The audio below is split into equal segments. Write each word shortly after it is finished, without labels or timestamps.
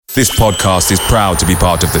This podcast is proud to be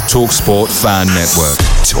part of the TalkSport Fan Network.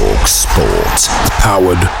 TalkSport.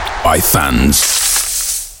 Powered by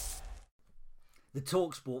fans. The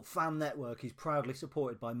TalkSport Fan Network is proudly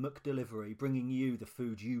supported by McDelivery, bringing you the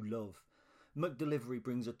food you love. McDelivery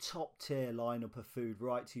brings a top-tier lineup of food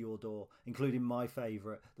right to your door, including my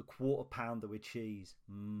favourite, the quarter pounder with cheese.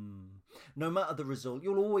 No matter the result,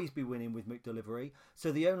 you'll always be winning with McDelivery,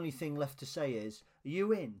 so the only thing left to say is, are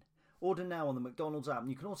you in? Order now on the McDonald's app, and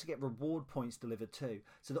you can also get reward points delivered too,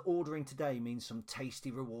 so that ordering today means some tasty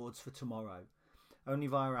rewards for tomorrow. Only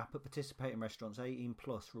via app at participating restaurants. 18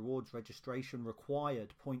 plus. Rewards registration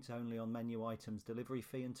required. Points only on menu items. Delivery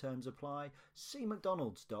fee and terms apply. See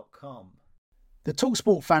mcdonalds.com. The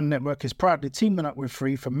TalkSport Fan Network is proudly teaming up with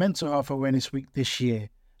Free for Mental Health Awareness Week this year.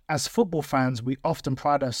 As football fans, we often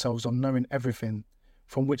pride ourselves on knowing everything,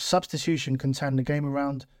 from which substitution can turn the game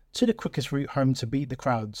around to the quickest route home to beat the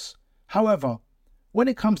crowds. However, when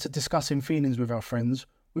it comes to discussing feelings with our friends,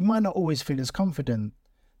 we might not always feel as confident.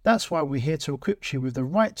 That's why we're here to equip you with the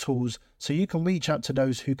right tools so you can reach out to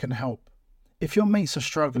those who can help. If your mates are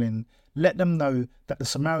struggling, let them know that the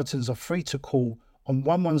Samaritans are free to call on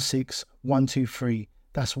 116 123.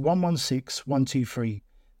 That's 116 123.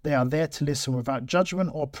 They are there to listen without judgment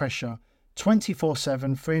or pressure,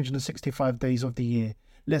 24/7, 365 days of the year.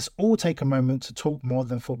 Let's all take a moment to talk more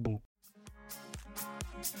than football.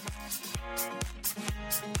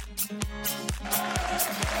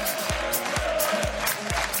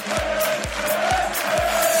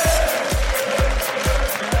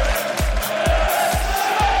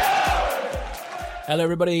 Hello,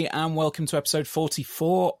 everybody, and welcome to episode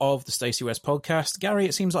 44 of the Stacey West podcast. Gary,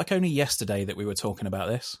 it seems like only yesterday that we were talking about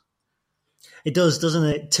this. It does, doesn't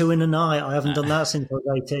it? 2 in a night. I haven't done that since I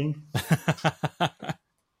was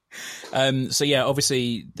 18. So, yeah,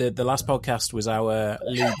 obviously, the last podcast was our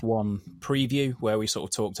League One preview, where we sort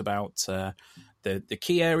of talked about the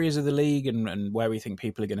key areas of the league and where we think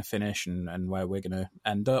people are going to finish and where we're going to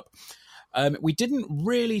end up. We didn't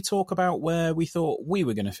really talk about where we thought we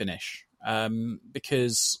were going to finish.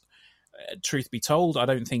 Because, truth be told, I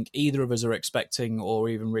don't think either of us are expecting or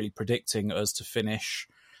even really predicting us to finish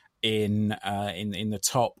in the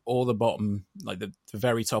top or the bottom, like the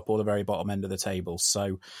very top or the very bottom end of the table.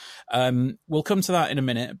 So we'll come to that in a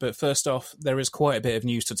minute. But first off, there is quite a bit of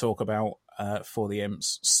news to talk about for the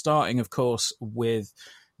Imps, starting, of course, with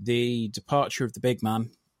the departure of the big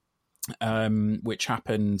man, which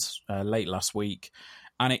happened late last week.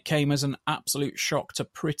 And it came as an absolute shock to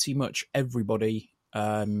pretty much everybody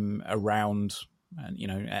around,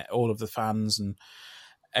 and all of the fans and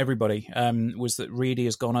everybody. Was that Rheady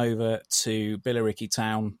has gone over to Billericay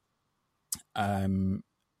Town, and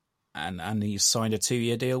he's signed a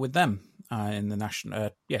 2-year deal with them in the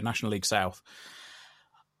National League South.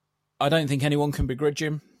 I don't think anyone can begrudge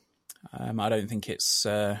him. I don't think it's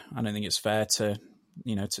fair to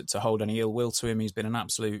hold any ill will to him. He's been an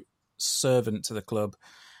absolute servant to the club,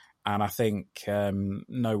 and I think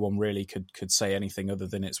no one really could say anything other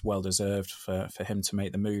than it's well deserved for him to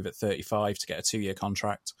make the move at 35 to get a 2-year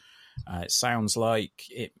contract. It sounds like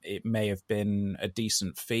it may have been a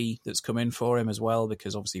decent fee that's come in for him as well,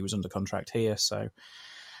 because obviously he was under contract here. So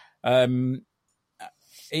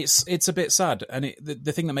it's a bit sad, and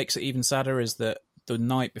the thing that makes it even sadder is that the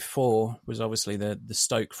night before was obviously the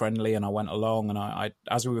Stoke friendly, and I went along, and I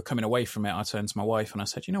as we were coming away from it, I turned to my wife and I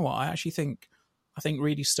said, you know what, I think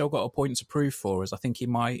Rheady's still got a point to prove for us. I think he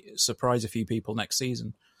might surprise a few people next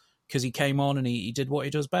season, because he came on and he did what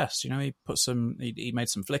he does best. He made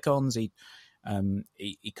some flick-ons, he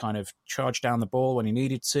kind of charged down the ball when he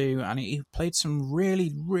needed to, and he played some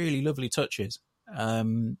really, really lovely touches.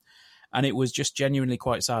 And it was just genuinely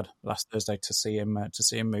quite sad last Thursday to see him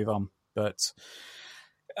move on. But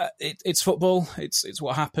it's football. It's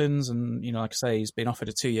what happens. And, like I say, he's been offered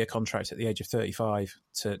a 2-year contract at the age of 35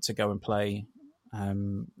 to go and play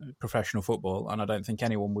professional football. And I don't think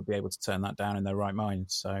anyone would be able to turn that down in their right mind.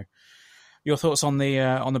 So your thoughts on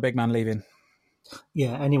the big man leaving?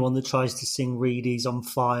 Yeah, anyone that tries to sing Rheady's on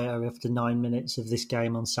fire after 9 minutes of this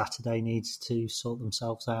game on Saturday needs to sort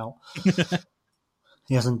themselves out.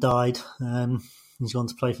 He hasn't died. He's gone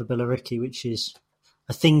to play for Billericay, which is...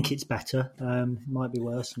 I think it's better. It might be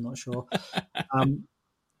worse. I'm not sure.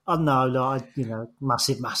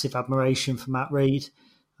 Massive admiration for Matt Rhead.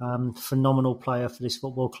 Phenomenal player for this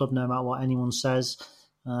football club, no matter what anyone says.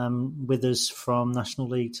 With us from National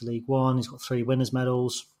League to League One. He's got 3 winners'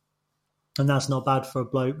 medals. And that's not bad for a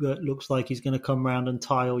bloke that looks like he's going to come round and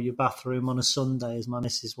tile your bathroom on a Sunday, as my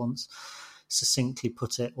missus once succinctly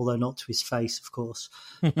put it, although not to his face, of course.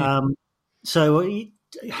 So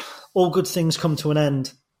all good things come to an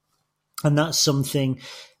end. And that's something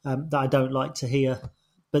that I don't like to hear,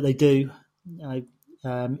 but they do.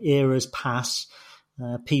 Eras pass,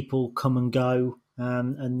 people come and go,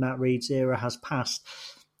 and Matt Rheady's era has passed.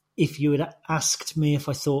 If you had asked me if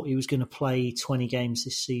I thought he was going to play 20 games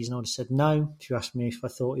this season, I would have said no. If you asked me if I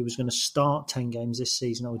thought he was going to start 10 games this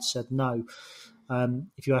season, I would have said no.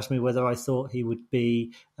 If you asked me whether I thought he would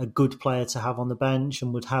be a good player to have on the bench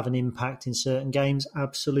and would have an impact in certain games,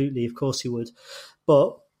 absolutely, of course he would.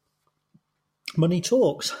 But money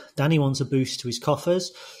talks. Danny wants a boost to his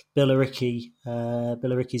coffers.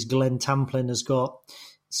 Billericay's Glenn Tamplin has got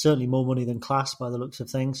certainly more money than Class by the looks of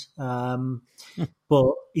things.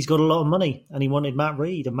 But he's got a lot of money and he wanted Matt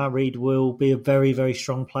Rheady, and Matt Rheady will be a very, very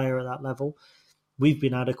strong player at that level. We've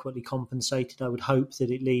been adequately compensated. I would hope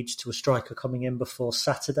that it leads to a striker coming in before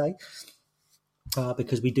Saturday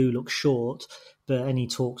because we do look short, but any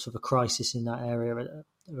talks of a crisis in that area are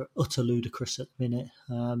utter ludicrous at the minute.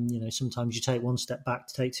 Sometimes you take one step back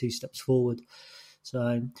to take two steps forward.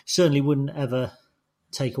 So certainly wouldn't ever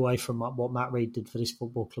take away from what Matt Rheady did for this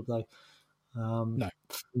football club, though. No.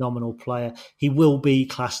 Phenomenal player. He will be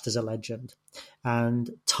classed as a legend, and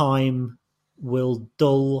time will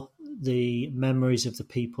dull the memories of the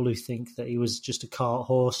people who think that he was just a cart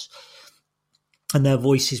horse, and their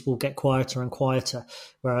voices will get quieter and quieter,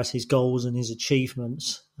 whereas his goals and his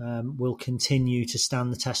achievements will continue to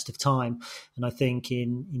stand the test of time. And I think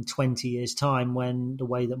in 20 years' time, when the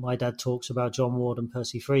way that my dad talks about John Ward and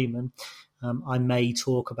Percy Freeman, I may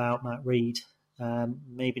talk about Matt Rheady.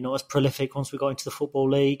 Maybe not as prolific once we got into the Football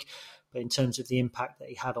League, but in terms of the impact that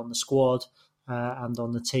he had on the squad and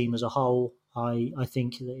on the team as a whole, I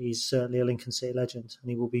think that he's certainly a Lincoln City legend, and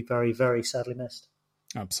he will be very, very sadly missed.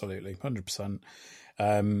 Absolutely, 100%.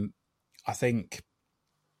 I think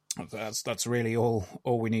that's really all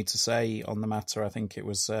we need to say on the matter. I think it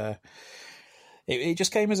was it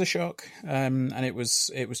just came as a shock, and it was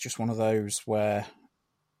just one of those where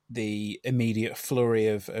the immediate flurry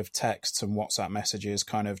of texts and WhatsApp messages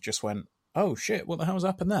kind of just went, oh shit, what the hell's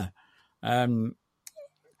happened there?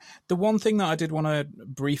 The one thing that I did want to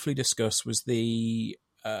briefly discuss was the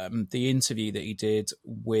interview that he did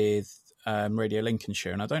with Radio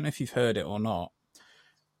Lincolnshire, and I don't know if you've heard it or not.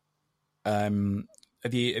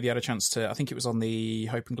 Have you had a chance to? I think it was on the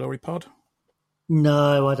Hope and Glory pod.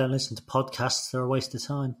 No, I don't listen to podcasts. They're a waste of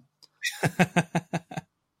time.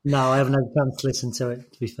 No, I haven't had a chance to listen to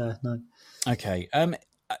it, to be fair, no. Okay.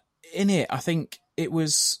 In it, I think it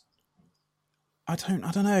was... I don't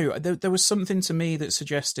know. There was something to me that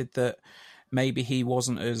suggested that maybe he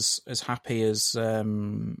wasn't as happy as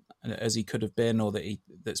he could have been, or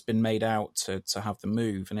that's been made out to have the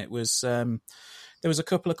move. And it was... there was a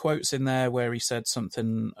couple of quotes in there where he said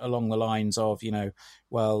something along the lines of,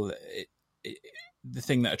 well... the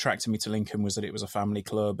thing that attracted me to Lincoln was that it was a family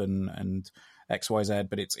club and XYZ,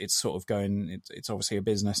 but it's sort of going, it's obviously a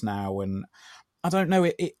business now. And I don't know,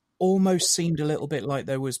 it almost seemed a little bit like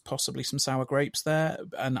there was possibly some sour grapes there.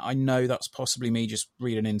 And I know that's possibly me just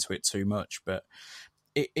reading into it too much, but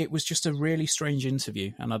it was just a really strange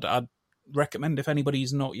interview. And I'd recommend, if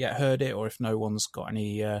anybody's not yet heard it, or if no one's got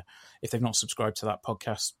any, if they've not subscribed to that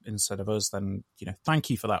podcast instead of us, then, thank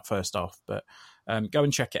you for that first off. But go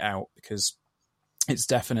and check it out, because it's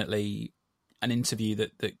definitely an interview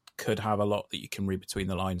that could have a lot that you can read between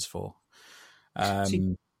the lines for.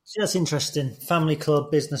 See, that's interesting. Family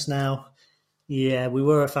club, business now. Yeah, we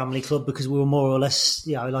were a family club because we were more or less,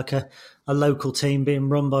 like a local team being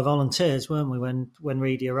run by volunteers, weren't we, when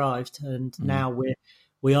Rheady arrived? And now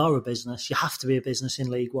we are a business. You have to be a business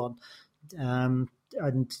in League One.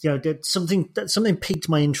 And something piqued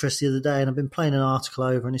my interest the other day, and I've been playing an article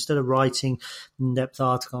over, and instead of writing an in-depth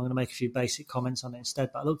article, I'm going to make a few basic comments on it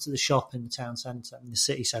instead. But I looked at the shop in the town centre, in the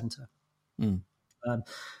city centre, the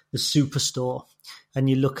Superstore, and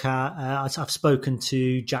you look at, I've spoken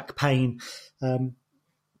to Jack Payne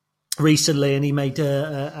recently, and he made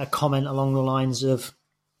a comment along the lines of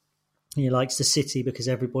he likes the city because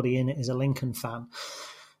everybody in it is a Lincoln fan.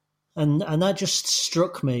 And that just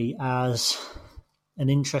struck me as an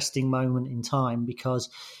interesting moment in time, because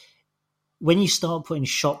when you start putting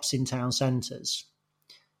shops in town centres,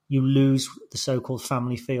 you lose the so-called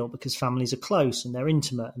family feel, because families are close and they're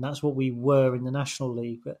intimate, and that's what we were in the National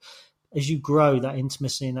League. But as you grow, that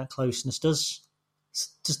intimacy and that closeness does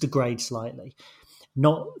degrade slightly,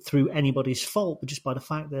 not through anybody's fault, but just by the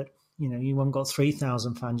fact that you haven't got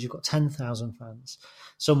 3,000 fans, you've got 10,000 fans.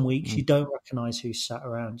 Some weeks you don't recognise who's sat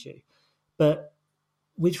around you. But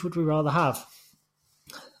which would we rather have?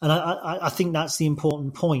 And I think that's the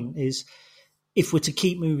important point, is if we're to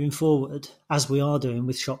keep moving forward, as we are doing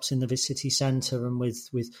with shops in the city centre and with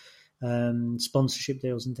sponsorship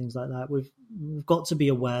deals and things like that. We've got to be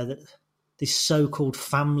aware that this so-called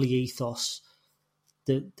family ethos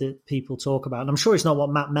that people talk about, and I'm sure it's not what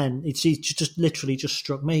Matt meant. It's just literally just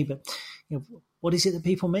struck me. But what is it that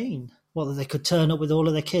people mean? Well, that they could turn up with all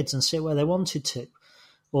of their kids and sit where they wanted to,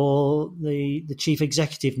 or the chief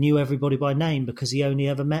executive knew everybody by name because he only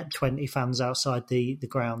ever met 20 fans outside the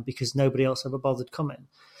ground because nobody else ever bothered coming.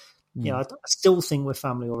 I still think we're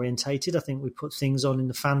family orientated. I think we put things on in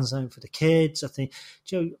the fan zone for the kids. I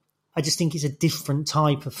just think it's a different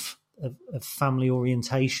type of family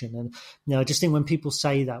orientation. And I just think when people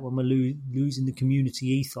say that, when we're losing the community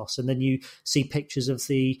ethos, and then you see pictures of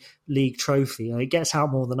the league trophy, it gets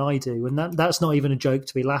out more than I do. And that's not even a joke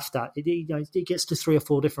to be laughed at. It gets to 3 or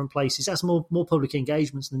 4 different places. That's more public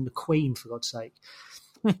engagements than the Queen, for God's sake.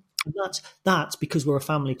 And that's because we're a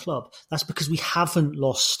family club. That's because we haven't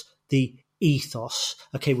lost the ethos.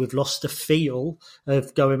 Okay, we've lost the feel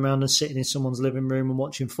of going around and sitting in someone's living room and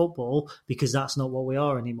watching football because that's not what we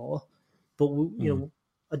are anymore.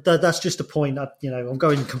 But that's just a point. I'm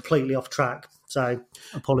going completely off track, so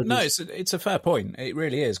apologies. No, it's a fair point. It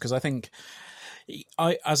really is, because I think,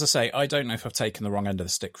 as I say, I don't know if I've taken the wrong end of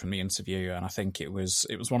the stick from the interview, and I think it was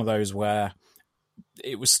one of those where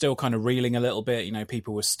it was still kind of reeling a little bit.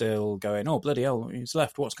 People were still going, "Oh, bloody hell, he's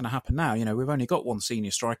left. What's going to happen now?" We've only got one senior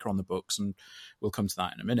striker on the books, and we'll come to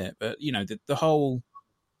that in a minute. But the whole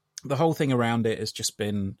thing around it has just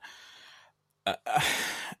been.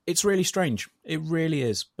 It's really strange. It really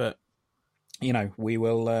is. But we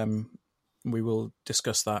will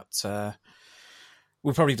discuss that.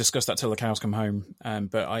 We'll probably discuss that till the cows come home.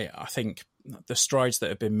 But I think the strides that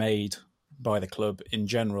have been made by the club in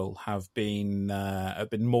general have been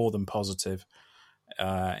more than positive,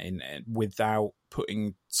 without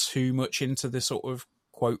putting too much into the sort of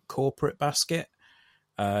quote corporate basket.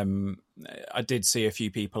 I did see a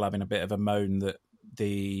few people having a bit of a moan that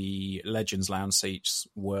the Legends Lounge seats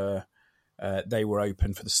were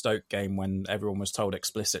open for the Stoke game when everyone was told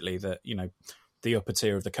explicitly that the upper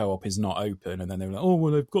tier of the co-op is not open, and then they were like, "Oh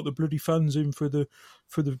well, they've got the bloody fans in for the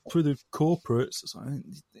corporates." It's like,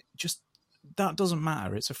 just that doesn't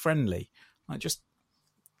matter. It's a friendly.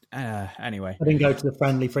 Anyway, I didn't go to the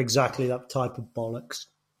friendly for exactly that type of bollocks.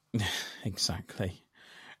 Exactly.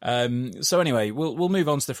 So anyway, we'll move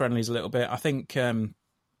on to the friendlies a little bit. I think.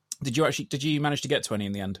 Did you manage to get to any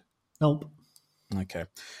in the end? Nope. Okay,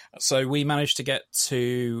 so we managed to get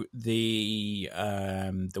to the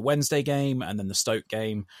Wednesday game and then the Stoke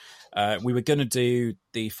game. We were going to do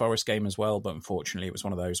the Forest game as well, but unfortunately it was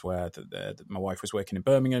one of those where my wife was working in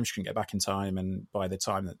Birmingham. She couldn't get back in time, and by the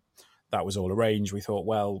time that was all arranged, we thought,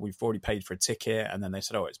 well, we've already paid for a ticket, and then they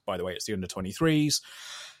said, oh, it's the under-23s.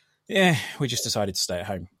 Yeah, we just decided to stay at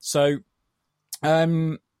home. So,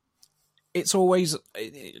 it's always,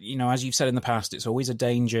 as you've said in the past, it's always a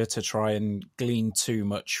danger to try and glean too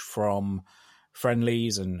much from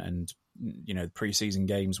friendlies and pre-season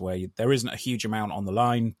games where there isn't a huge amount on the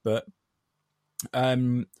line. But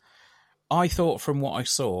I thought from what I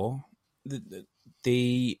saw,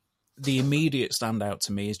 the immediate standout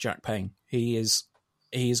to me is Jack Payne. He is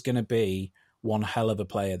going to be one hell of a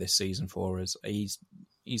player this season for us.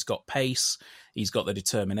 He's got pace, he's got the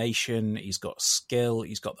determination, he's got skill,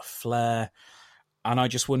 he's got the flair. And I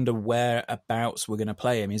just wonder whereabouts we're going to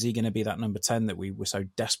play him. Is he going to be that number 10 that we were so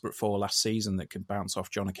desperate for last season that could bounce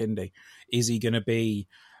off John Akindi? Is he going to be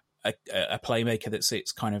a playmaker that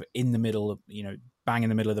sits kind of in the middle of, bang in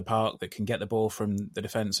the middle of the park, that can get the ball from the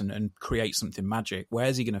defence and create something magic?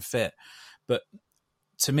 Where's he going to fit? But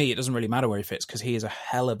to me, it doesn't really matter where he fits because he is a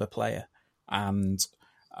hell of a player. And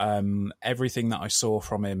everything that I saw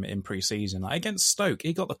from him in pre-season, like against Stoke,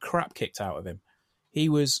 he got the crap kicked out of him. He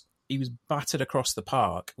was battered across the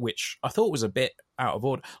park, which I thought was a bit out of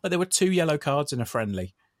order. Like there were 2 yellow cards in a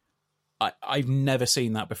friendly. I've never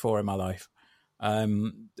seen that before in my life,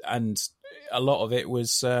 and a lot of it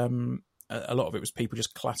was people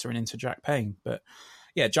just clattering into Jack Payne. But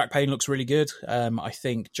yeah, Jack Payne looks really good. I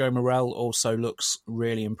think Joe Morrell also looks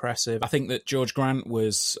really impressive. I think that George Grant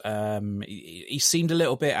was, he seemed a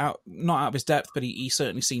little bit not out of his depth, but he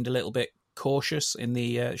certainly seemed a little bit cautious in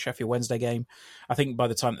the Sheffield Wednesday game. I think by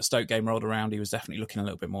the time the Stoke game rolled around, he was definitely looking a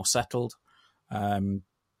little bit more settled. But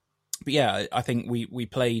yeah, I think we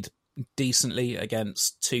played decently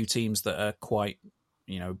against 2 teams that are quite,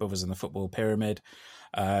 above us in the football pyramid.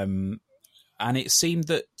 And it seemed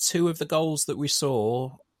that 2 of the goals that we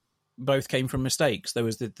saw both came from mistakes. There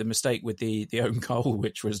was the mistake with the own goal,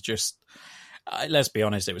 which was just, let's be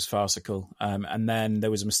honest, it was farcical. And then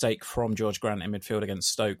there was a mistake from George Grant in midfield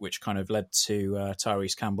against Stoke, which kind of led to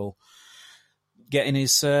Tyrese Campbell getting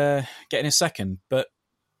his second. But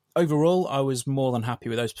overall, I was more than happy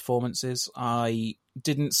with those performances. I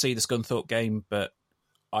didn't see the Scunthorpe game, but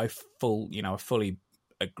I fully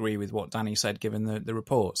agree with what Danny said, given the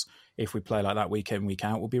reports. If we play like that week in, week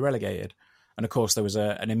out, we'll be relegated. And of course, there was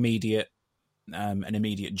an immediate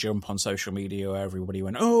jump on social media where everybody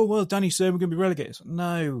went, "Oh, well, Danny's saying we're going to be relegated."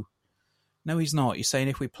 No, he's not. He's saying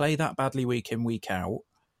if we play that badly week in, week out,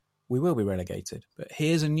 we will be relegated. But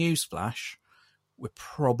here's a newsflash. We're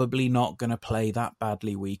probably not going to play that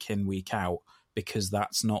badly week in, week out, because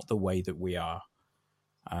that's not the way that we are.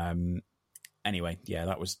 Anyway, yeah,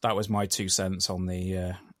 that was my 2 cents on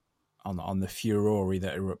the furore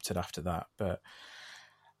that erupted after that. But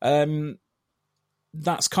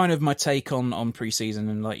that's kind of my take on pre-season.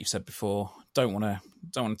 And like you said before, don't want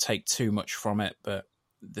to take too much from it. But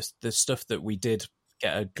the stuff that we did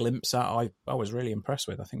get a glimpse at, I was really impressed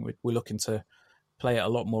with. I think we're looking to play it a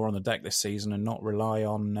lot more on the deck this season and not rely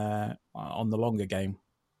on the longer game.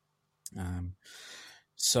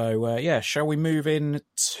 Shall we move in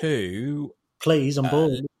to... Please, I'm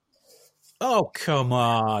bored. Oh, come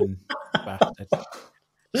on, bastard.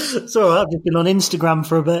 It's all right, I've just been on Instagram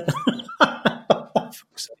for a bit.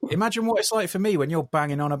 Imagine what it's like for me when you're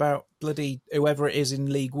banging on about bloody whoever it is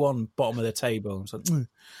in League One, bottom of the table. It's like,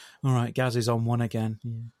 all right, Gaz is on one again.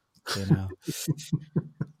 Yeah. You know.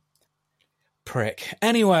 Prick.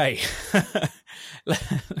 Anyway,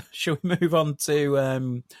 shall we move on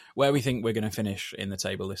to where we think we're going to finish in the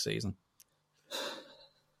table this season?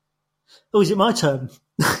 Oh, is it my turn?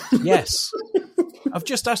 Yes. I've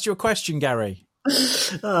just asked you a question, Gary.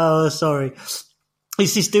 Oh, sorry.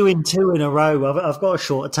 It's just doing 2 in a row. I've got a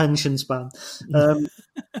short attention span.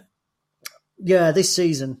 This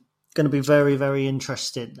season going to be very, very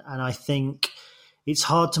interesting. And I think it's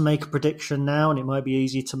hard to make a prediction now, and it might be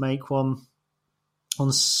easier to make one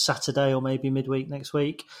on Saturday or maybe midweek next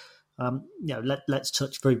week. Let's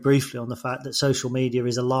touch very briefly on the fact that social media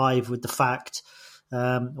is alive with the fact,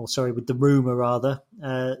 with the rumour rather,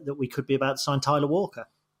 that we could be about to sign Tyler Walker.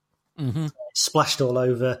 Mm-hmm. It's splashed all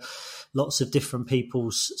over lots of different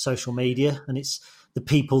people's social media, and it's the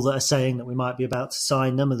people that are saying that we might be about to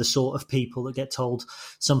sign them are the sort of people that get told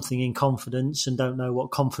something in confidence and don't know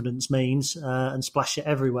what confidence means and splash it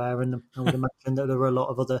everywhere. And I would imagine that there are a lot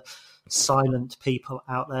of other silent people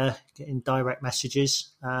out there getting direct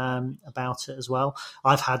messages about it as well.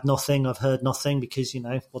 I've had nothing. I've heard nothing because,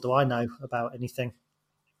 what do I know about anything?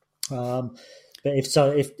 But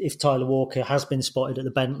if Tyler Walker has been spotted at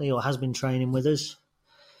the Bentley or has been training with us,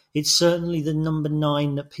 it's certainly the number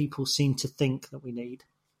 9 that people seem to think that we need.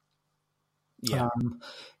 Yeah.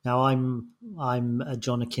 Now I'm a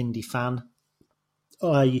John Akindi fan.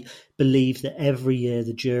 I believe that every year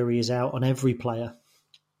the jury is out on every player.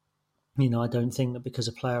 I don't think that because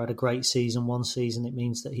a player had a great season one season, it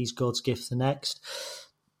means that he's God's gift the next.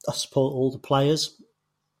 I support all the players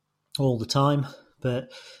all the time,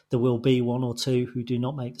 but there will be 1 or 2 who do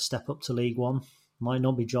not make the step up to League One. Might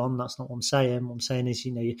not be John. That's not what I'm saying. What I'm saying is,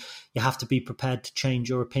 you have to be prepared to change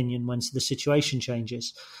your opinion when the situation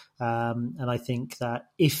changes. And I think that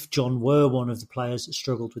if John were one of the players that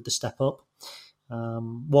struggled with the step up,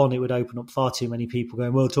 one, it would open up far too many people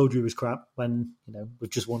going, well, I told you it was crap when,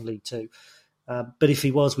 we've just won League Two. But if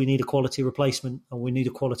he was, we need a quality replacement and we need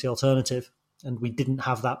a quality alternative. And we didn't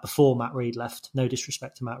have that before Matt Rhead left. No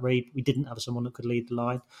disrespect to Matt Rhead. We didn't have someone that could lead the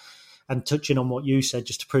line. And touching on what you said,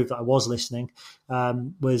 just to prove that I was listening,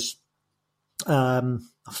 was I've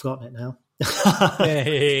forgotten it now.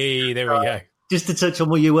 Hey, there we go. Just to touch on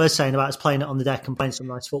what you were saying about us playing it on the deck and playing some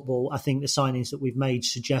nice football, I think the signings that we've made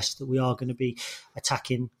suggest that we are going to be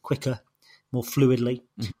attacking quicker, more fluidly.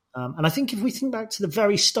 And I think if we think back to the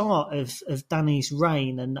very start of Danny's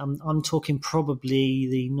reign, and I'm talking probably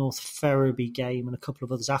the North Ferriby game and a couple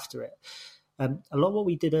of others after it, a lot of what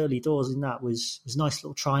we did early doors in that was nice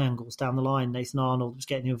little triangles down the line. Nathan Arnold was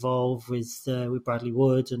getting involved with Bradley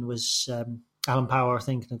Wood and was Alan Power, I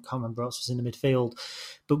think, and I can't remember who else was in the midfield.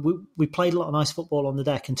 But we played a lot of nice football on the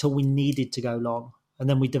deck until we needed to go long. And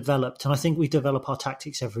then we developed, and I think we develop our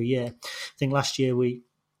tactics every year. I think last year we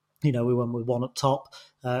went with 1 up top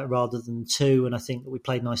rather than 2, and I think that we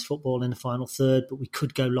played nice football in the final third, but we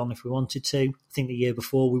could go long if we wanted to. I think the year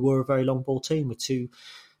before we were a very long ball team with 2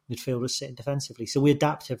 midfielders sitting defensively. So we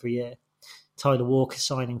adapt every year. Tyler Walker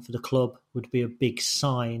signing for the club would be a big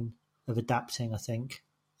sign of adapting, I think.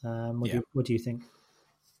 What do you think?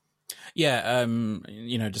 Yeah,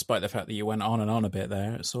 despite the fact that you went on and on a bit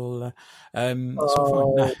there, it's all fine.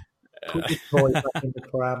 Put your toy back in the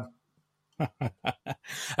pram.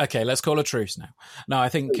 Okay, let's call a truce now. No, I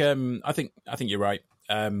think you're right.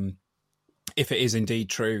 If it is indeed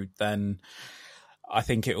true, then I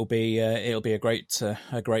think it'll be a great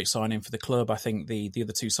signing for the club. I think the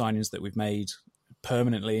other two signings that we've made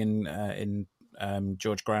permanently in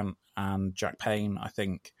George Grant and Jack Payne, I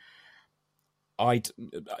think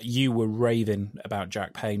you were raving about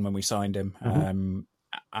Jack Payne when we signed him,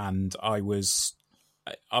 and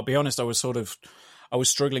I'll be honest, I was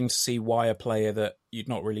struggling to see why a player that you'd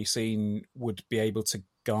not really seen would be able to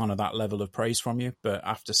garner that level of praise from you. But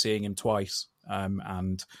after seeing him twice,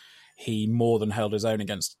 and he more than held his own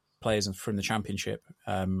against players from the Championship,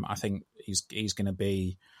 I think he's going to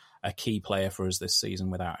be a key player for us this season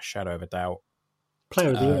without a shadow of a doubt. Player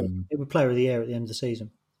of the year. It would player of the year at the end of the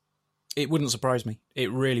season. It wouldn't surprise me.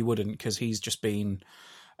 It really wouldn't, because he's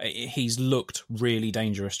looked really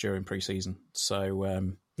dangerous during pre-season.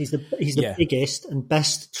 So he's the biggest and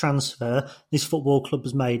best transfer this football club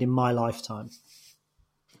has made in my lifetime.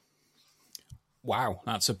 Wow,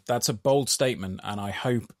 that's a bold statement, and I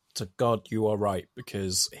hope to God you are right,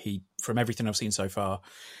 because from everything I've seen so far,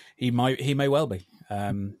 he may well be.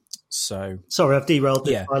 So sorry, I've derailed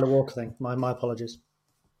the Tyler Walker thing. My apologies.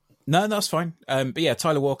 No, that's fine. But yeah,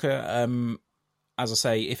 Tyler Walker, as I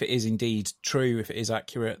say, if it is indeed true, if it is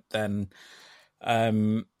accurate, then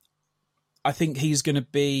I think he's going to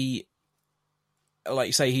be, like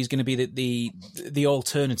you say, he's going to be the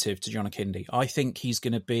alternative to John Akindi. I think he's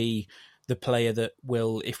going to be the player that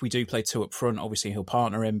will, if we do play two up front, obviously he'll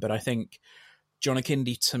partner him, but I think John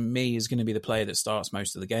Akindi, to me, is going to be the player that starts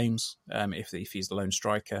most of the games, if he's the lone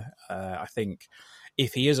striker. I think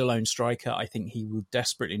if he is a lone striker, I think he will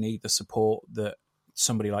desperately need the support that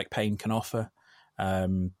somebody like Payne can offer.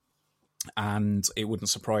 And it wouldn't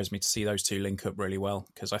surprise me to see those two link up really well,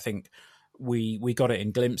 because I think we got it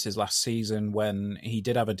in glimpses last season when he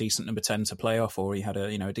did have a decent number 10 to play off, or he had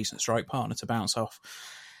a decent strike partner to bounce off.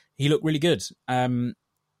 He looked really good. And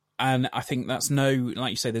I think that's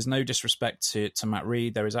like you say, there's no disrespect to Matt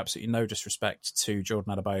Rheady. There is absolutely no disrespect to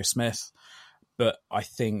Jordan Adebayo-Smith. But I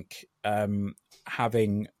think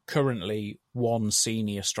having currently one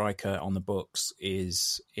senior striker on the books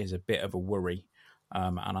is a bit of a worry.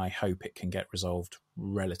 And I hope it can get resolved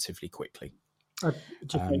relatively quickly.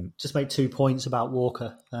 Just make 2 points about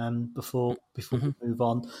Walker before we move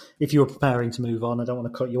on. If you're preparing to move on, I don't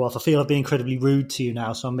want to cut you off. I feel I've been incredibly rude to you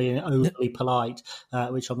now, so I'm being overly polite,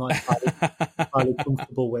 which I'm not entirely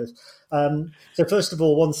comfortable with. So first of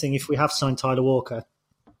all, one thing, if we have signed Tyler Walker,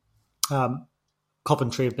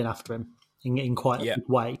 Coventry have been after him in quite a big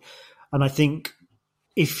way. And I think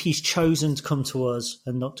if he's chosen to come to us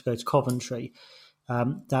and not to go to Coventry,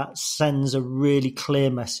 that sends a really clear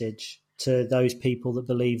message to those people that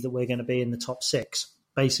believe that we're going to be in the top six,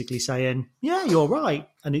 basically saying, yeah, you're right.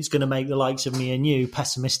 And it's going to make the likes of me and you,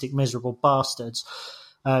 pessimistic, miserable bastards,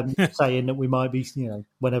 saying that we might be,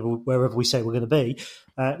 wherever we say we're going to be,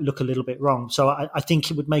 look a little bit wrong. So I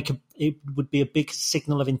think it would be a big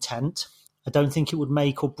signal of intent. I don't think it would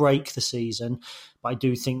make or break the season, but I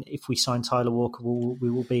do think if we sign Tyler Walker,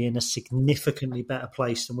 we will be in a significantly better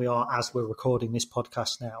place than we are as we're recording this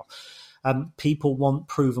podcast now. People want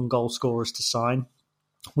proven goal scorers to sign.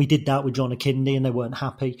 We did that with John Akindi and they weren't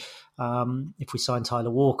happy. If we sign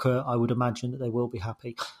Tyler Walker, I would imagine that they will be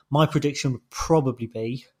happy. My prediction would probably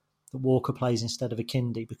be that Walker plays instead of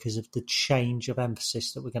Akindi because of the change of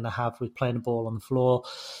emphasis that we're going to have with playing the ball on the floor.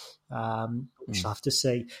 Which I'll have to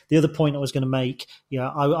see. The other point I was going to make,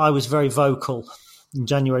 I was very vocal in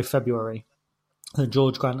January, February, that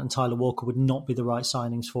George Grant and Tyler Walker would not be the right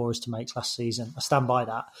signings for us to make last season. I stand by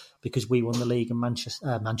that because we won the league and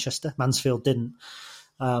Mansfield didn't.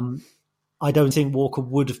 I don't think Walker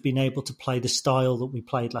would have been able to play the style that we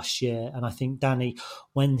played last year. And I think Danny,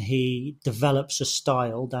 when he develops a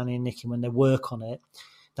style, Danny and Nicky, when they work on it,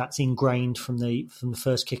 that's ingrained from the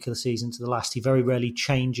first kick of the season to the last. He very rarely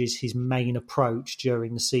changes his main approach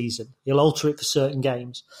during the season. He'll alter it for certain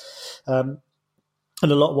games. And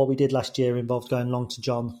a lot of what we did last year involved going long to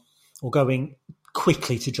John, or going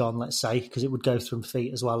quickly to John, let's say, because it would go through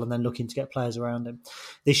feet as well, and then looking to get players around him.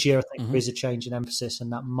 This year, I think there is a change in emphasis,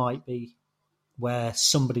 and that might be where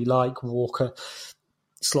somebody like Walker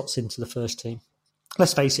slots into the first team.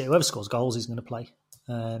 Let's face it, whoever scores goals is going to play.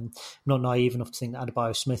 I'm not naive enough to think that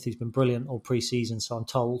Adebayo-Smith, who's been brilliant all pre-season, so I'm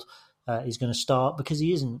told, is going to start, because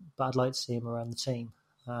he isn't, but I'd like to see him around the team.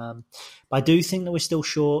 But I do think that we're still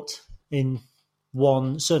short in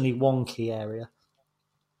certainly one key area,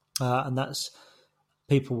 and that's,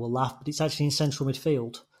 people will laugh, but it's actually in central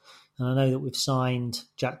midfield. And I know that we've signed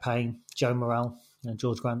Jack Payne, Joe Morrell,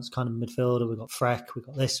 George Grant's kind of midfielder. We've got Freck, we've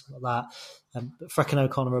got this, we've got that. But Freck and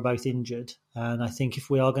O'Connor are both injured, and I think if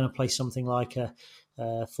we are going to play something like a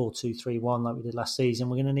 4-2-3-1 like we did last season,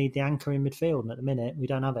 we're going to need the anchor in midfield, and at the minute we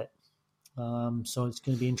don't have it. So it's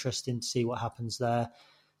going to be interesting to see what happens there.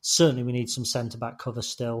 Certainly we need some centre-back cover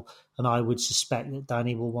still, and I would suspect that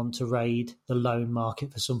Danny will want to raid the loan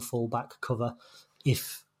market for some full-back cover,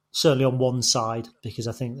 if certainly on one side, because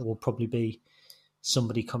I think there will probably be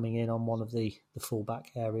somebody coming in on one of the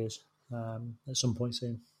full-back areas at some point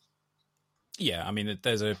soon. Yeah, I mean,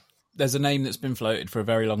 there's a name that's been floated for a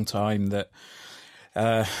very long time that,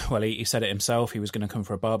 he said it himself. He was going to come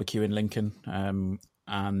for a barbecue in Lincoln,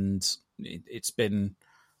 and it's been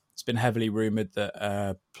heavily rumoured that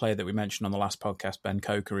a player that we mentioned on the last podcast, Ben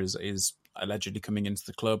Coker, is allegedly coming into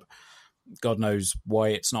the club. God knows why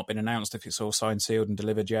it's not been announced, if it's all signed, sealed, and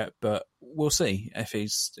delivered yet. But we'll see if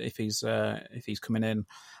he's coming in.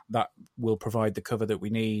 That will provide the cover that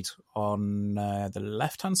we need on the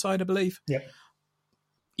left-hand side, I believe.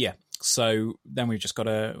 Yeah. So then we've just got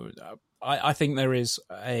I think there is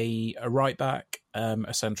a right back,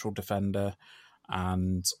 a central defender,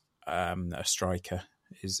 and a striker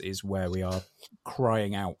is where we are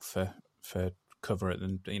crying out for cover,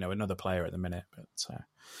 and another player at the minute.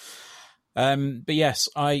 But yes,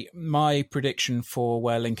 my prediction for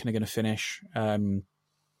where Lincoln are going to finish,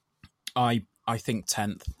 I think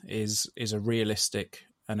 10th is a realistic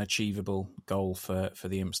and achievable goal for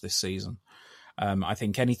the Imps this season. I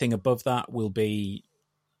think anything above that will be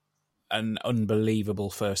an unbelievable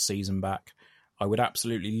first season back. I would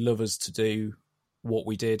absolutely love us to do what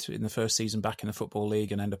we did in the first season back in the Football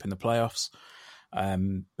League and end up in the playoffs.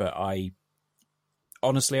 But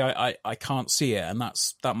honestly, I can't see it, and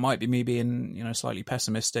that might be me being slightly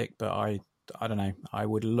pessimistic, but I don't know. I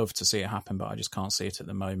would love to see it happen, but I just can't see it at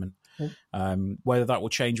the moment. Whether that will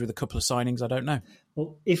change with a couple of signings, I don't know.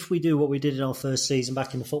 Well, if we do what we did in our first season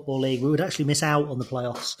back in the Football League, we would actually miss out on the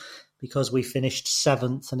playoffs because we finished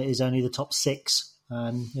 7th and it is only the top 6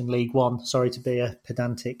 in League One. Sorry to be a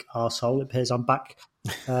pedantic arsehole. It appears I'm back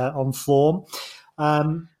on form.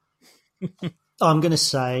 I'm going to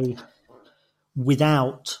say,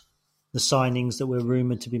 without the signings that we're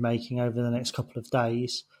rumoured to be making over the next couple of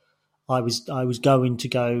days, I was going to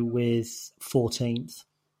go with 14th.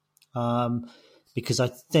 Because I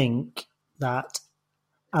think that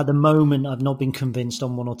at the moment I've not been convinced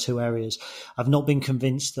on one or two areas. I've not been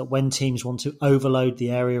convinced that when teams want to overload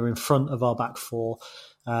the area in front of our back four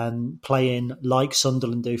and play in like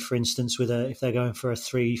Sunderland do, for instance, if they're going for a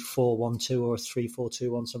 3-4-1-2 or a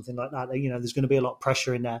 3-4-2-1, something like that, there's going to be a lot of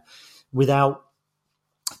pressure in there without,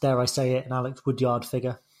 dare I say it, an Alex Woodyard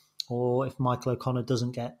figure, or if Michael O'Connor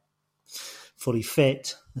doesn't get fully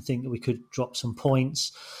fit, I think that we could drop some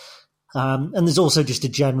points. And there's also just a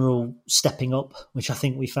general stepping up, which I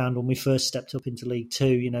think we found when we first stepped up into League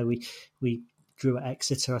Two. We drew at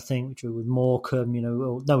Exeter, I think. We drew with Morecambe. We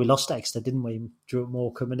lost at Exeter, didn't we? Drew at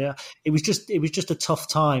Morecambe, and it was just a tough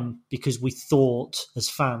time because we thought as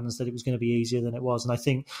fans that it was going to be easier than it was. And I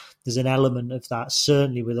think there's an element of that,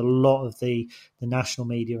 certainly with a lot of the national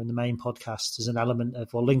media and the main podcasts. There's an element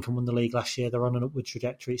of, well, Lincoln won the league last year. They're on an upward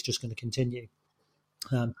trajectory. It's just going to continue.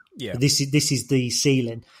 This is the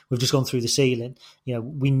ceiling. We've just gone through the ceiling.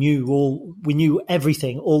 We knew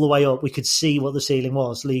everything all the way up. We could see what the ceiling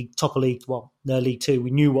was. Top of League One, League Two. We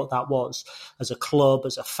knew what that was as a club,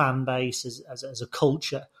 as a fan base, as a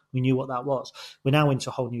culture. We knew what that was. We're now into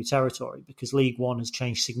a whole new territory because League One has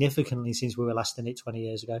changed significantly since we were last in it 20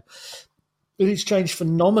 years ago. It's changed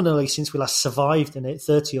phenomenally since we last survived in it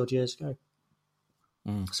 30 odd years ago.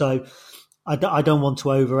 So I don't want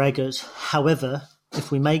to over-egg us. However, if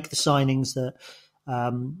we make the signings that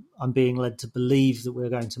I'm being led to believe that we're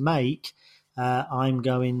going to make, I'm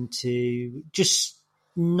going to just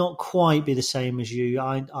not quite be the same as you.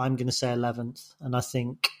 I'm going to say 11th, and I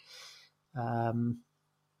think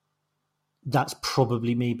that's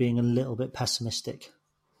probably me being a little bit pessimistic.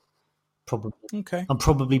 Probably. Okay. I'm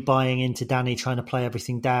probably buying into Danny trying to play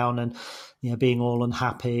everything down and being all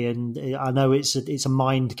unhappy. And I know it's a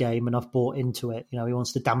mind game, and I've bought into it. He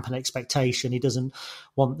wants to dampen expectation. He doesn't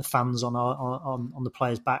want the fans on the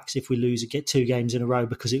players' backs if we lose get 2 games in a row,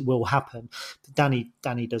 because it will happen. But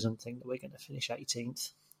Danny doesn't think that we're going to finish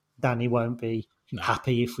 18th. Danny won't be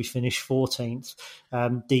happy if we finish 14th.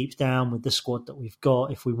 Deep down with the squad that we've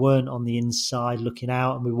got, if we weren't on the inside looking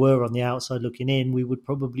out and we were on the outside looking in, we would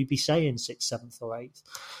probably be saying 6th, 7th or 8th.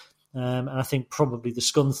 And I think probably the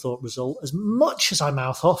Scunthorpe result, as much as I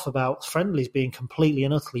mouth off about friendlies being completely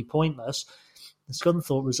and utterly pointless, the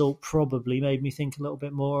Scunthorpe result probably made me think a little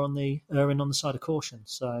bit more on the erring on the side of caution.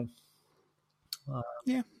 So,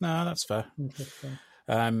 that's fair.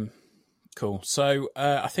 Cool. So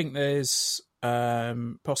I think there's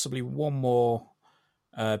possibly one more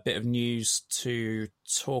bit of news to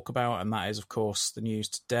talk about, and that is, of course, the news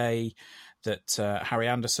today that Harry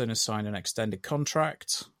Anderson has signed an extended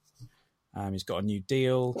contract. He's got a new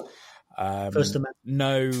deal. First Amendment.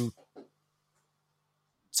 No.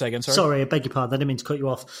 Say again, sorry? Sorry, I beg your pardon. I didn't mean to cut you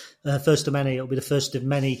off. First of many. It'll be the first of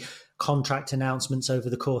many contract announcements over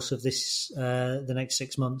the course of this the next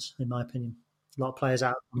 6 months, in my opinion. A lot of players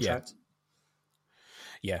out of contract.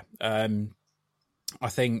 Yeah. I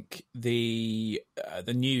think the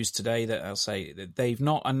news today that I'll say that they've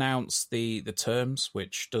not announced the terms,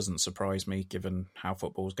 which doesn't surprise me given how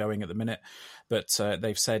football's going at the minute. But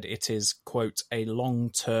they've said it is, quote, a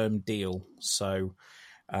long-term deal. So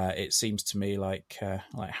it seems to me like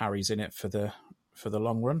Harry's in it for the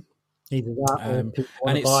long run. Either that or people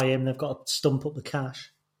want to buy him, they've got to stump up the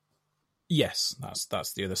cash. Yes,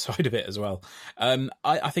 that's the other side of it as well.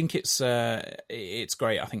 I think it's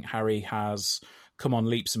great. I think Harry has come on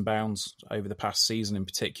leaps and bounds over the past season in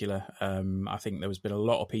particular. I think there has been a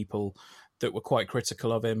lot of people that were quite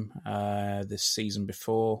critical of him this season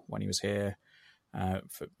before when he was here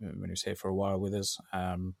for a while with us.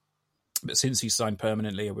 But since he's signed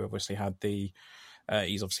permanently, we obviously had the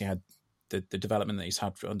development that he's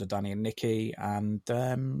had under Danny and Nicky, and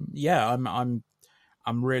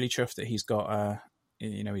I'm really chuffed that he's got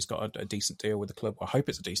a decent deal with the club. I hope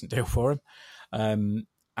it's a decent deal for him.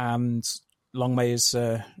 And long may his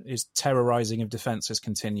terrorising of defences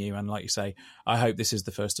continue. And like you say, I hope this is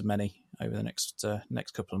the first of many over the next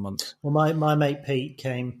couple of months. Well, my mate Pete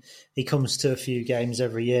he comes to a few games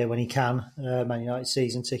every year when he can, Man United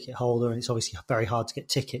season ticket holder, and it's obviously very hard to get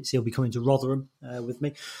tickets. He'll be coming to Rotherham with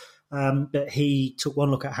me. But he took one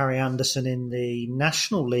look at Harry Anderson in the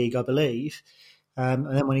National League, I believe. And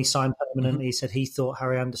then when he signed permanently, he said he thought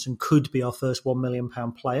Harry Anderson could be our first £1 million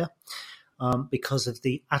player because of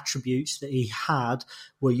the attributes that he had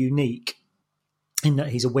were unique in that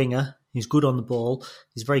he's a winger, he's good on the ball,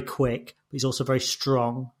 he's very quick, but he's also very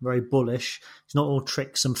strong, very bullish. He's not all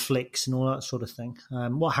tricks and flicks and all that sort of thing.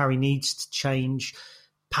 What Harry needs to change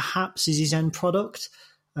perhaps is his end product.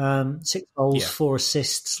 6 goals, 4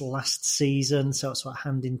 assists last season, so it's like a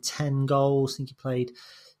hand in 10 goals. I think he played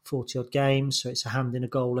 40-odd games, so it's a hand in a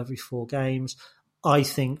goal every 4 games. I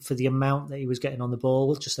think for the amount that he was getting on the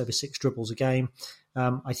ball, just over 6 dribbles a game,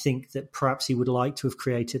 I think that perhaps he would like to have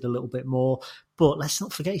created a little bit more. But let's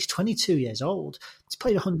not forget, he's 22 years old. He's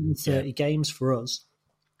played 130 games for us.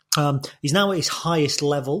 He's now at his highest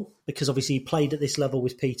level because obviously he played at this level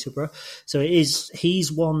with Peterborough. So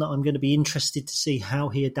he's one that I'm going to be interested to see how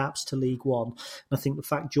he adapts to League One. And I think the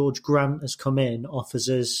fact George Grant has come in offers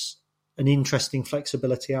us an interesting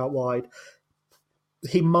flexibility out wide.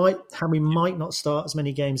 Harry might not start as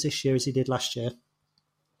many games this year as he did last year.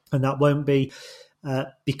 And that won't be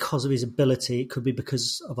because of his ability. It could be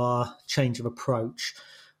because of our change of approach.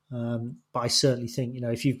 But I certainly think,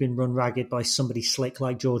 if you've been run ragged by somebody slick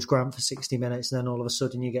like George Grant for 60 minutes, and then all of a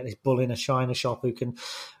sudden you get this bull in a shiner shop who can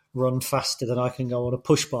run faster than I can go on a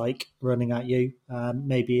push bike running at you,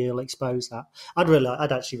 maybe he'll expose that.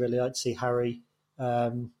 I'd actually really like to see Harry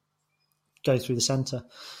go through the centre.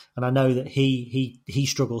 And I know that he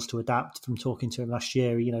struggles to adapt from talking to him last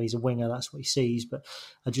year. He's a winger, that's what he sees. But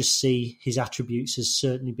I just see his attributes as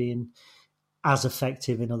certainly being as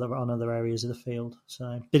effective on other areas of the field.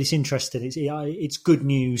 So, but it's interesting. It's good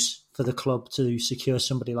news for the club to secure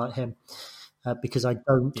somebody like him because I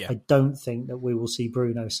don't think that we will see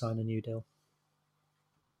Bruno sign a new deal.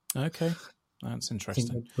 Okay. That's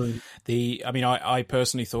interesting. I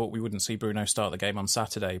personally thought we wouldn't see Bruno start the game on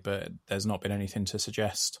Saturday, but there's not been anything to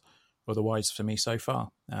suggest otherwise for me so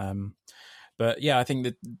far. But yeah, I think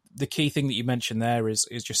that the key thing that you mentioned there is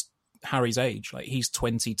just Harry's age. Like, he's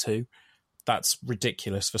 22. That's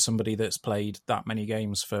ridiculous for somebody that's played that many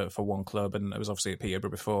games for one club, and it was obviously at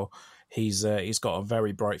Peterborough before. He's got a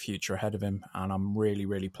very bright future ahead of him, and I'm really,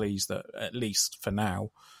 really pleased that at least for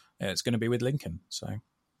now it's going to be with Lincoln. So.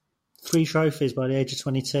 3 trophies by the age of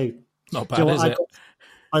 22. Not bad, is it?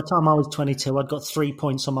 By the time I was 22, I'd got 3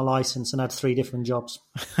 points on my licence and had 3 different jobs.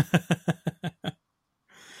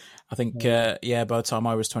 I think, by the time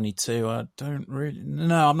I was 22, I don't really...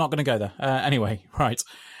 No, I'm not going to go there. Anyway, right.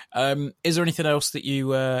 Is there anything else that we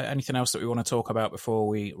want to talk about before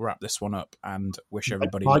we wrap this one up and wish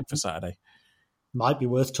everybody luck for Saturday? Might be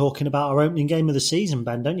worth talking about our opening game of the season,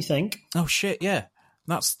 Ben, don't you think? Oh, shit, yeah.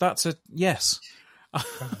 That's a yes.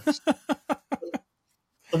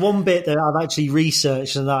 The one bit that I've actually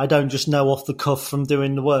researched and that I don't just know off the cuff from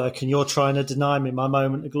doing the work, and you're trying to deny me my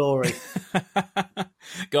moment of glory.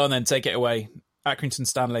 Go on then, take it away. Accrington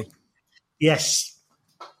Stanley. Yes.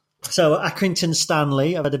 So Accrington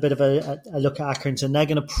Stanley, I've had a bit of a look at Accrington. They're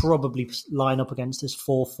going to probably line up against us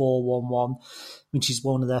 4-4-1-1, which is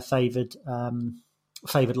one of their favoured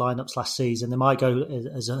favoured lineups last season. They might go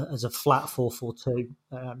as a flat 4-4-2.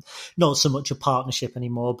 Not so much a partnership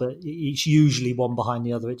anymore, but it's usually one behind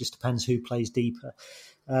the other. It just depends who plays deeper.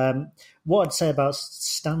 What I'd say about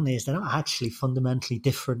Stanley is they're not actually fundamentally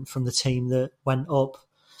different from the team that went up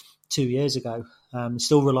 2 years ago.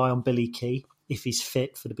 Still rely on Billy Key if he's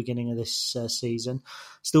fit for the beginning of this season.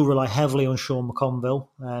 Still rely heavily on Sean McConville.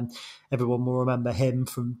 Everyone will remember him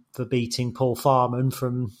for beating Paul Farman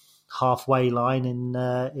from halfway line in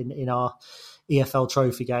our EFL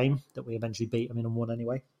Trophy game that we eventually beat them in and won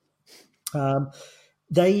anyway.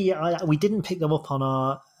 We didn't pick them up on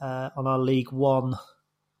our League One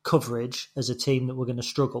coverage as a team that we're going to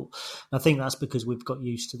struggle. And I think that's because we've got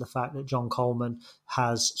used to the fact that John Coleman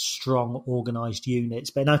has strong, organised units.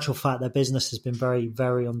 But in actual fact, their business has been very,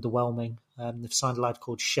 very underwhelming. They've signed a lad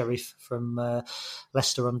called Sheriff from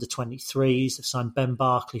Leicester under-23s. They've signed Ben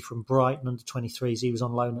Barkley from Brighton under-23s. He was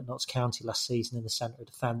on loan at Notts County last season in the centre of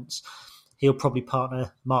defence. He'll probably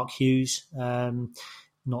partner Mark Hughes,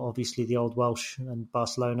 not obviously the old Welsh and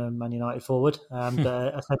Barcelona and Man United forward, but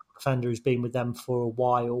a central defender who's been with them for a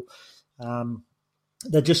while.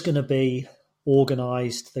 They're just going to be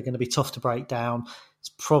organised. They're going to be tough to break down.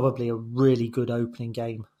 It's probably a really good opening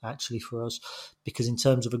game, actually, for us, because in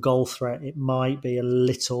terms of a goal threat, it might be a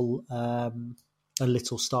little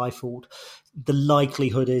stifled. The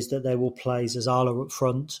likelihood is that they will play Zazala up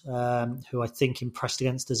front, who I think impressed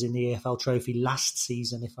against us in the EFL Trophy last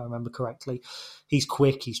season, if I remember correctly. He's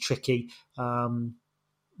quick, he's tricky.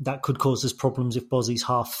 That could cause us problems if Bozzy's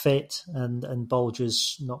half fit and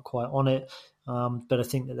Bolger's not quite on it. But I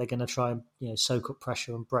think that they're going to try and soak up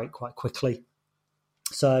pressure and break quite quickly.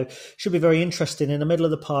 So should be very interesting. In the middle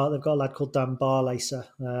of the park, they've got a lad called Dan Barlaser,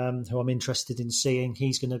 who I'm interested in seeing.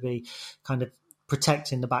 He's going to be kind of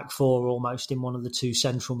protecting the back four almost in one of the two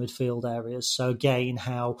central midfield areas. So again,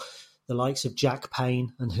 how the likes of Jack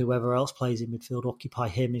Payne and whoever else plays in midfield occupy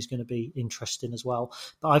him is going to be interesting as well.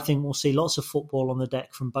 But I think we'll see lots of football on the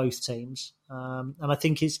deck from both teams. And I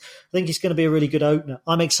think it's going to be a really good opener.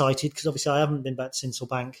 I'm excited because obviously I haven't been back to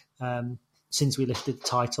Sincilbank since we lifted the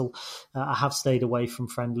title. I have stayed away from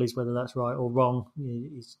friendlies, whether that's right or wrong.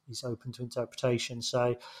 He's open to interpretation.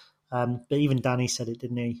 So, but even Danny said it,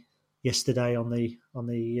 didn't he? Yesterday on the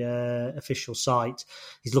official site,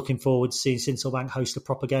 he's looking forward to seeing Sincilbank host a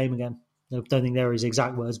proper game again. I don't think they're his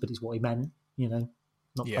exact words, but it's what he meant.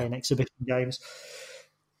 Not playing exhibition games.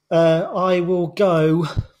 I will go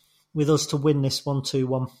with us to win this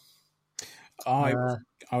 1-2-1. I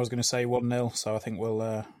was going to say 1-0, so I think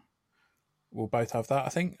we'll both have that. I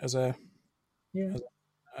think as an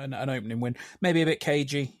opening win, maybe a bit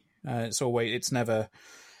cagey. It's never.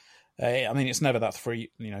 It's never that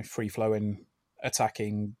free flowing,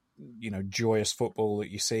 attacking, joyous football that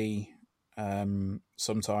you see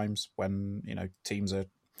sometimes when teams are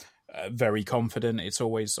very confident. I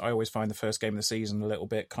always find the first game of the season a little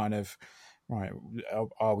bit kind of right.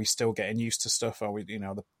 Are we still getting used to stuff? Are we,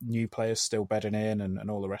 the new players still bedding in and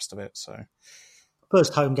all the rest of it? So.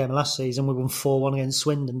 First home game last season, we won 4-1 against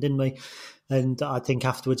Swindon, didn't we? And I think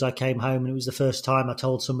afterwards I came home and it was the first time I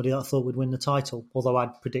told somebody that I thought we'd win the title, although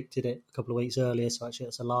I'd predicted it a couple of weeks earlier, so actually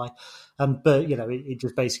that's a lie. But, it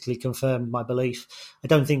just basically confirmed my belief. I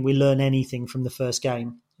don't think we learn anything from the first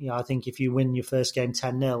game. I think if you win your first game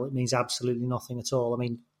 10-0, it means absolutely nothing at all. I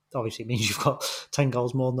mean, obviously it means you've got 10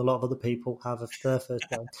 goals more than a lot of other people have after their first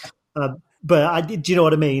game. But do you know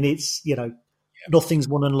what I mean? It's, nothing's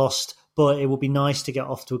won and lost. But it will be nice to get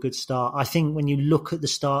off to a good start. I think when you look at the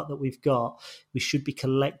start that we've got, we should be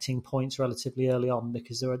collecting points relatively early on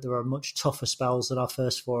because there are much tougher spells than our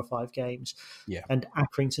first 4 or 5 games. Yeah. And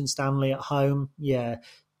Accrington Stanley at home,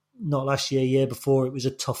 not last year, year before, it was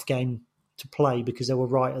a tough game to play because they were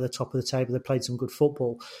right at the top of the table. They played some good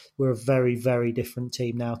football. We're a very, very different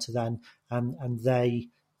team now to then, and they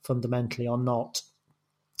fundamentally are not.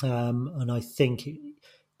 And I think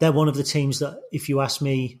they're one of the teams that, if you ask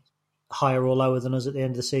me, higher or lower than us at the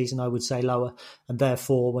end of the season, I would say lower. And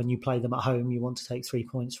therefore, when you play them at home, you want to take 3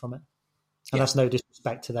 points from it. And that's no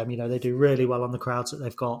disrespect to them. They do really well on the crowds that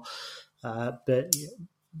they've got. But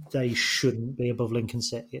they shouldn't be above Lincoln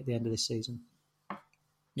City at the end of this season.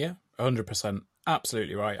 Yeah, 100%.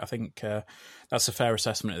 Absolutely right. I think that's a fair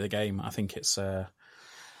assessment of the game. I think it's a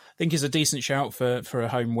decent shout for a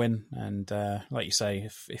home win. And like you say,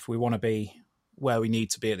 if we want to be where we need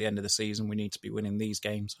to be at the end of the season, we need to be winning these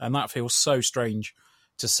games. And that feels so strange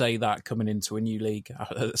to say that coming into a new league at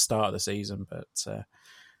the start of the season. But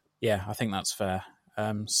I think that's fair.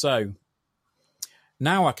 So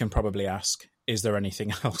now I can probably ask, is there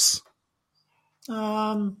anything else?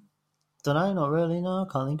 Don't know, not really. No,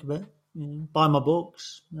 I can't think of it. Buy my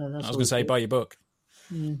books. No, I was going to say, buy your book.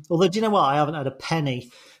 Although, do you know what? I haven't had a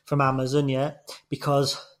penny from Amazon yet,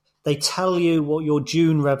 because they tell you what your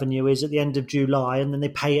June revenue is at the end of July, and then they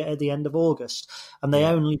pay it at the end of August. And they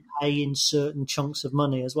only pay in certain chunks of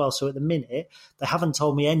money as well. So at the minute, they haven't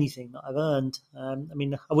told me anything that I've earned. I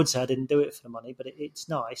mean, I would say I didn't do it for the money, but it's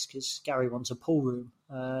nice because Gary wants a pool room.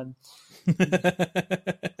 Probably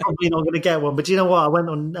not going to get one. But do you know what? I went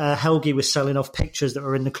on, Helgi was selling off pictures that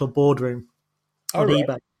were in the club boardroom on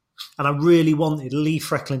eBay. And I really wanted Lee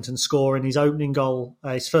Frecklington scoring his opening goal,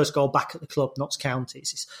 his first goal back at the club, Notts County.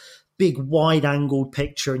 It's this big, wide-angled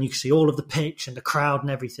picture, and you can see all of the pitch and the crowd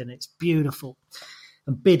and everything. It's beautiful.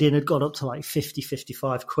 And bidding had got up to like 50,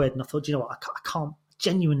 55 quid. And I thought, you know what, I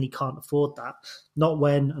genuinely can't afford that. Not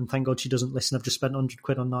when, and thank God she doesn't listen, I've just spent 100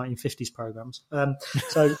 quid on 1950s programmes.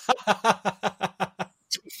 So,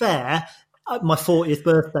 to be fair, my 40th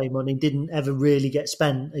birthday money didn't ever really get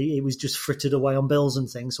spent. It was just frittered away on bills and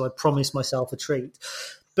things. So I promised myself a treat.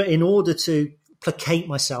 But in order to placate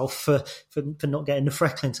myself for not getting the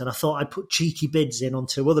Frecklington, I thought I'd put cheeky bids in on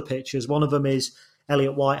two other pictures. One of them is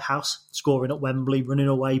Elliot Whitehouse scoring at Wembley, running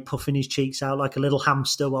away, puffing his cheeks out like a little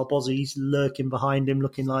hamster while Bozzy's lurking behind him,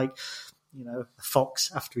 looking like, a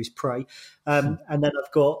fox after his prey. And then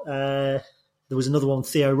I've got... there was another one,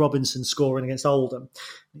 Theo Robinson scoring against Oldham.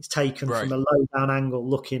 It's taken from a low-down angle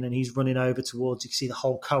looking, and he's running over towards, you can see the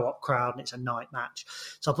whole co-op crowd, and it's a night match.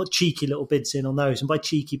 So I put cheeky little bids in on those. And by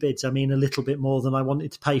cheeky bids, I mean a little bit more than I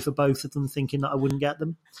wanted to pay for both of them, thinking that I wouldn't get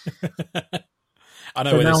them. I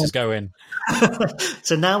know where this is going.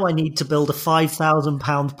 So now I need to build a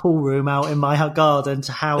 £5,000 pool room out in my garden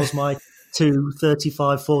to house my two £35,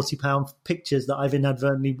 £40 pictures that I've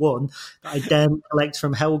inadvertently won that I daren't collect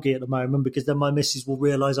from Helgi at the moment, because then my missus will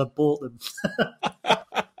realise I've bought them.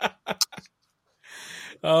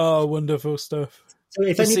 Oh, wonderful stuff. So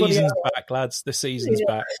if the anybody season's back, lads. The season's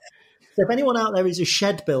back. So if anyone out there is a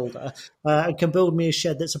shed builder and can build me a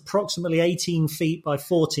shed that's approximately 18 feet by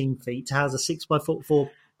 14 feet to house a 6x4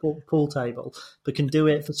 pool table, but can do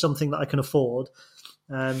it for something that I can afford,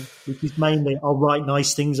 which is mainly I'll write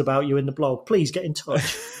nice things about you in the blog, please get in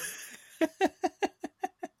touch.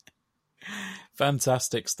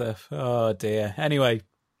 Fantastic stuff. Oh dear. Anyway,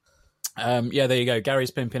 there you go.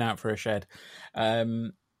 Gary's pimping out for a shed.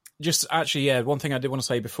 Just actually, one thing I did want to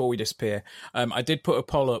say before we disappear. I did put a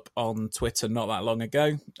poll up on Twitter not that long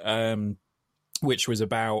ago, which was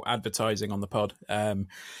about advertising on the pod.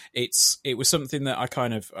 It was something that I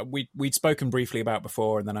kind of we'd spoken briefly about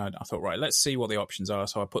before, and then I thought, right, let's see what the options are.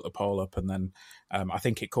 So I put the poll up, and then I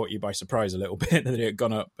think it caught you by surprise a little bit that it had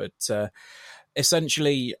gone up. But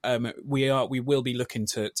essentially, we will be looking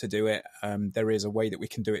to do it. There is a way that we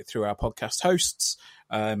can do it through our podcast hosts.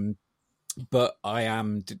 But I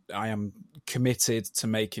am committed to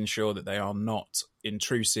making sure that they are not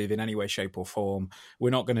intrusive in any way, shape or form.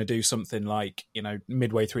 We're not going to do something like,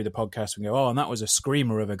 midway through the podcast and go, oh, and that was a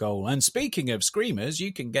screamer of a goal. And speaking of screamers,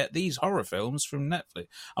 you can get these horror films from Netflix.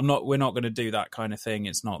 We're not going to do that kind of thing.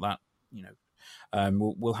 It's not that,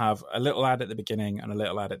 we'll have a little ad at the beginning and a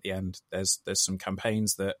little ad at the end. There's some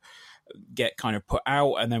campaigns that get kind of put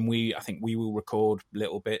out, and then I think we will record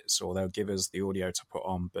little bits, or they'll give us the audio to put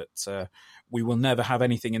on, but we will never have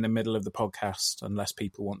anything in the middle of the podcast unless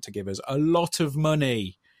people want to give us a lot of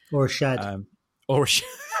money or a shed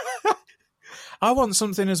I want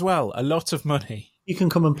something as well, a lot of money. You can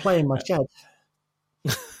come and play in my shed.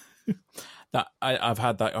 That I've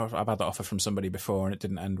had that offer from somebody before, and it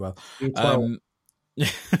didn't end well.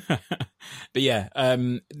 But yeah,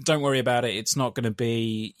 don't worry about it. It's not going to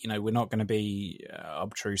be, we're not going to be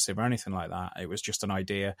obtrusive or anything like that. It was just an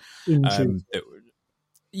idea.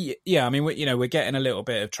 Yeah, I mean, we're getting a little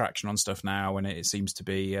bit of traction on stuff now, and it seems to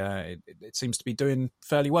be it seems to be doing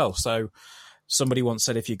fairly well. So somebody once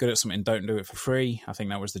said, if you're good at something, don't do it for free. I think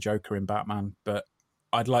that was the Joker in Batman. But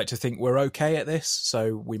I'd like to think we're okay at this,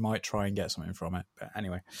 so we might try and get something from it. But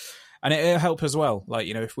anyway. And it'll help as well. Like,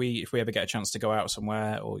 if we ever get a chance to go out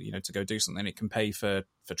somewhere, or, to go do something, it can pay for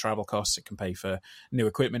travel costs. It can pay for new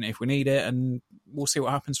equipment if we need it, and we'll see what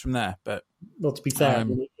happens from there. But well, to be fair,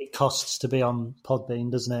 it costs to be on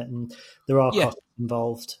Podbean, doesn't it? And there are costs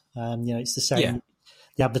involved. It's the same. Yeah.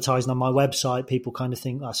 The advertising on my website, people kind of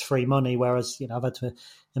think that's free money, whereas, I've had to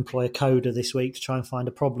employ a coder this week to try and find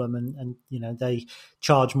a problem, and they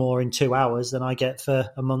charge more in 2 hours than I get for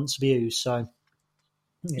a month's views. So,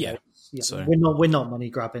 yeah. So we're not money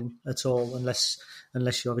grabbing at all, unless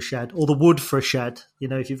you have a shed, or the wood for a shed.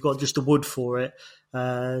 If you've got just a wood for it,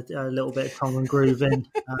 a little bit of tongue and groove in,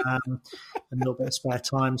 a little bit of spare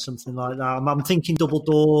time, something like that. I'm thinking double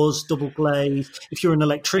doors, double glaze. If you're an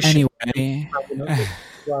electrician, anyway,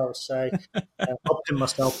 well. So I'll pin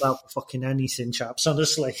myself out for fucking anything, chaps.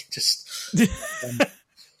 Honestly, just.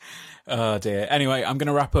 Oh dear. Anyway, I'm going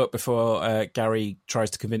to wrap up before Gary tries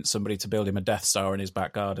to convince somebody to build him a Death Star in his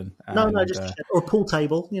back garden. No, just or a pool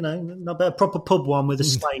table. You know, a proper pub one with a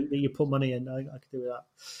slate that you put money in. I could do with that.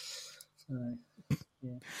 So,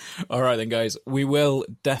 yeah. All right then, guys. We will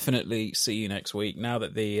definitely see you next week. Now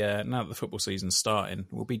that the football season's starting,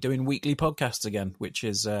 we'll be doing weekly podcasts again, which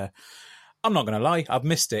is I'm not going to lie, I've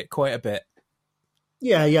missed it quite a bit.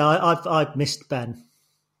 Yeah, I've missed Ben.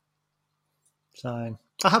 So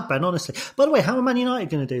I have Ben, honestly. By the way, how are Man United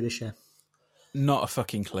going to do this year? Not a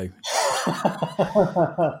fucking clue.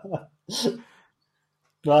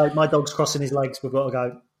 Right, my dog's crossing his legs. We've got to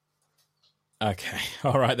go. Okay.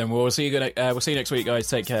 All right then. We'll see you next week, guys.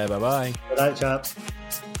 Take care. Bye bye. Good night, chaps.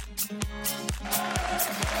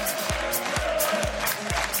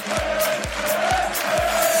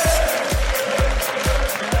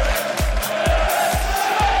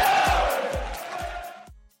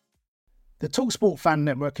 The TalkSport Fan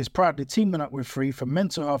Network is proudly teaming up with Free for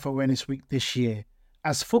Mental Health Awareness Week this year.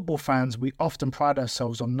 As football fans, we often pride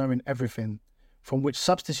ourselves on knowing everything, from which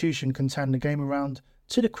substitution can turn the game around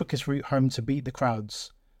to the quickest route home to beat the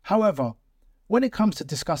crowds. However, when it comes to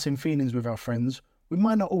discussing feelings with our friends, we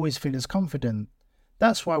might not always feel as confident.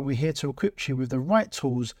 That's why we're here to equip you with the right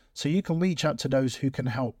tools so you can reach out to those who can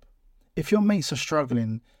help. If your mates are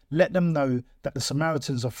struggling, let them know that the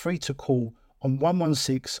Samaritans are free to call on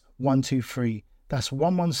 116 123. That's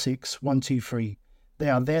 116 123. They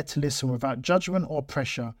are there to listen without judgment or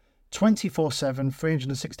pressure, 24/7,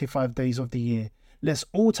 365 days of the year. Let's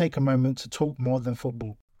all take a moment to talk more than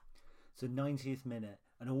football. It's the 90th minute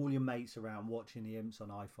and all your mates around watching the Imps on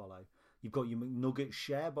iFollow. You've got your McNugget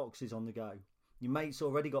share boxes on the go. Your mate's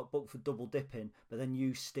already got booked for double dipping, but then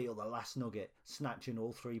you steal the last nugget, snatching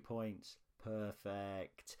all 3 points.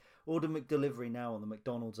 Perfect. Order McDelivery now on the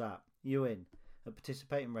McDonald's app. You in? At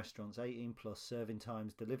participating restaurants, 18 plus, serving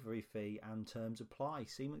times, delivery fee and terms apply.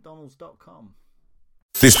 See mcdonalds.com.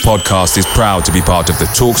 This podcast is proud to be part of the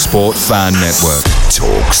TalkSport Fan Network.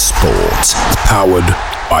 TalkSport. Powered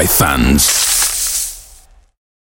by fans.